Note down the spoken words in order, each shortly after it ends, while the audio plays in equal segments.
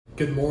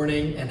good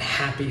morning, and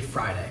happy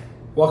Friday.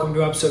 Welcome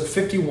to episode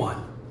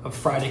 51 of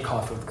Friday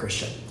Coffee with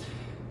Christian.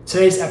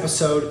 Today's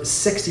episode is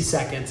 60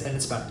 seconds, and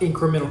it's about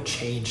incremental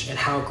change and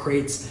how it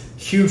creates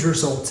huge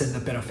results in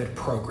the benefit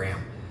program.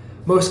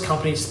 Most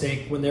companies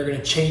think when they're going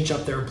to change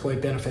up their employee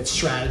benefits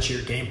strategy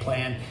or game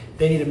plan,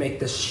 they need to make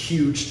this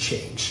huge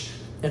change.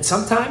 And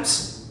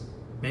sometimes,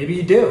 maybe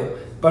you do,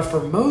 but for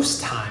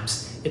most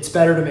times, it's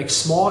better to make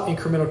small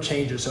incremental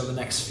changes over the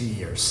next few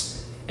years.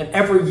 And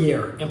every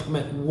year,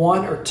 implement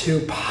one or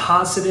two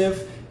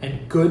positive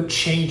and good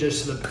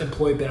changes to the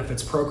employee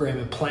benefits program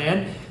and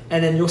plan.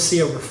 And then you'll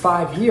see over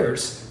 5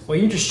 years, well,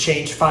 you just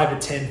change 5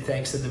 to 10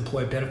 things in the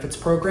employee benefits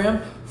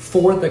program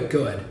for the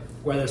good,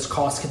 whether it's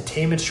cost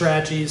containment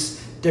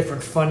strategies,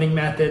 different funding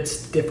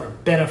methods,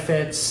 different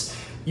benefits,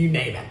 you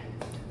name it.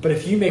 But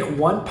if you make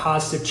one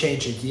positive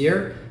change a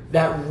year,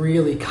 that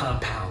really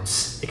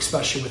compounds,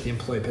 especially with the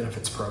employee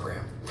benefits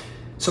program.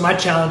 So my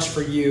challenge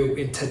for you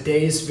in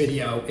today's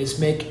video is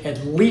make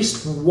at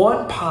least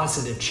one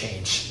positive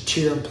change to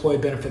your employee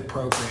benefit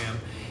program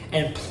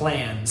and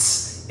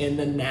plans in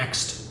the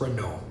next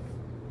renewal.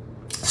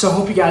 So I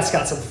hope you guys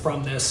got something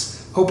from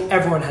this. Hope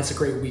everyone has a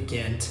great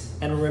weekend.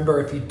 And remember,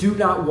 if you do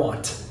not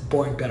want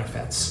boring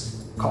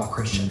benefits, call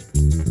Christian.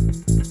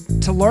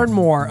 To learn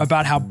more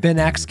about how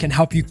BenX can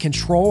help you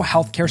control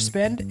healthcare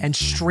spend and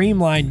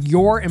streamline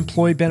your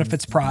employee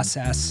benefits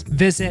process,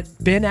 visit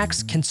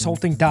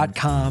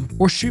benxconsulting.com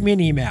or shoot me an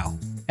email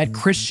at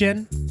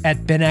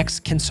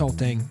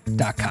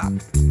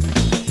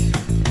christian@benxconsulting.com.